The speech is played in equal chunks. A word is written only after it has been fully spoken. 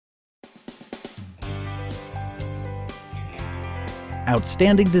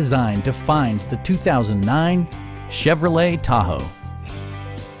outstanding design defines the 2009 Chevrolet Tahoe.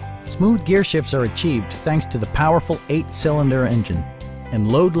 Smooth gear shifts are achieved thanks to the powerful 8-cylinder engine,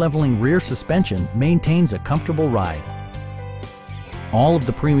 and load-leveling rear suspension maintains a comfortable ride. All of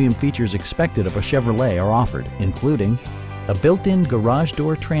the premium features expected of a Chevrolet are offered, including a built-in garage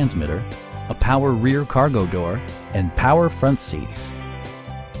door transmitter, a power rear cargo door, and power front seats.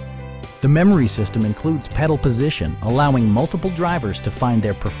 The memory system includes pedal position, allowing multiple drivers to find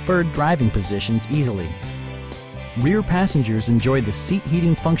their preferred driving positions easily. Rear passengers enjoy the seat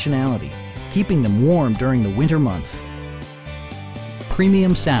heating functionality, keeping them warm during the winter months.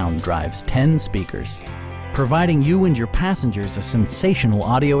 Premium sound drives 10 speakers, providing you and your passengers a sensational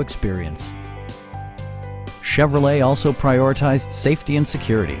audio experience. Chevrolet also prioritized safety and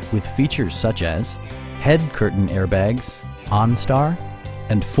security with features such as head curtain airbags, OnStar,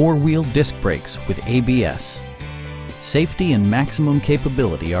 and 4-wheel disc brakes with ABS. Safety and maximum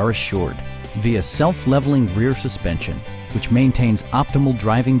capability are assured via self-leveling rear suspension, which maintains optimal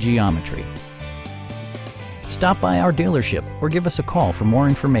driving geometry. Stop by our dealership or give us a call for more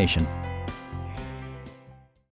information.